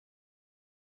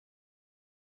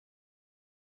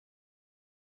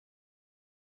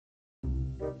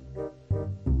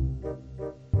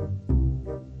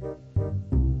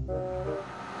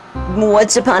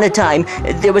Once upon a time,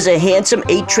 there was a handsome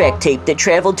 8-track tape that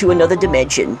traveled to another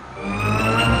dimension.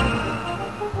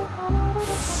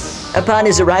 Upon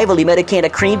his arrival, he met a can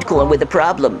of creamed corn with a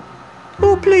problem.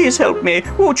 Oh, please help me.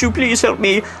 Won't you please help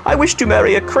me? I wish to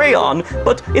marry a crayon,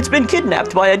 but it's been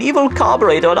kidnapped by an evil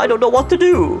carburetor and I don't know what to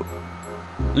do.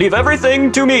 Leave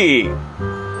everything to me.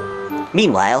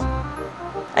 Meanwhile,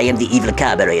 I am the evil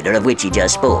carburetor of which he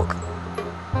just spoke.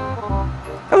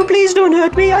 Oh, please don't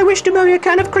hurt me. I wish to marry a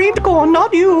can of creamed corn,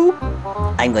 not you.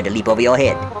 I'm going to leap over your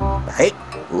head. Hey,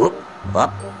 whoop,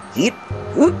 up, heap,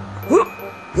 whoop, whoop,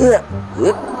 whoop,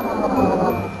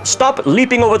 whoop. Stop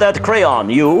leaping over that crayon,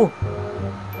 you.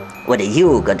 What are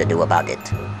you going to do about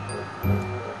it?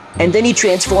 And then he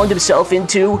transformed himself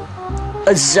into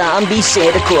a zombie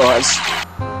Santa Claus.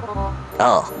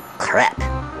 Oh, crap.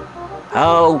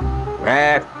 Oh,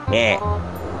 Yeah.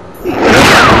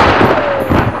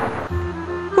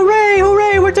 Hooray,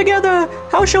 hooray, we're together.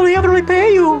 How shall we ever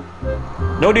repay you?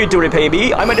 No need to repay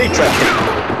me. I'm an 8-track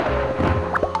tape.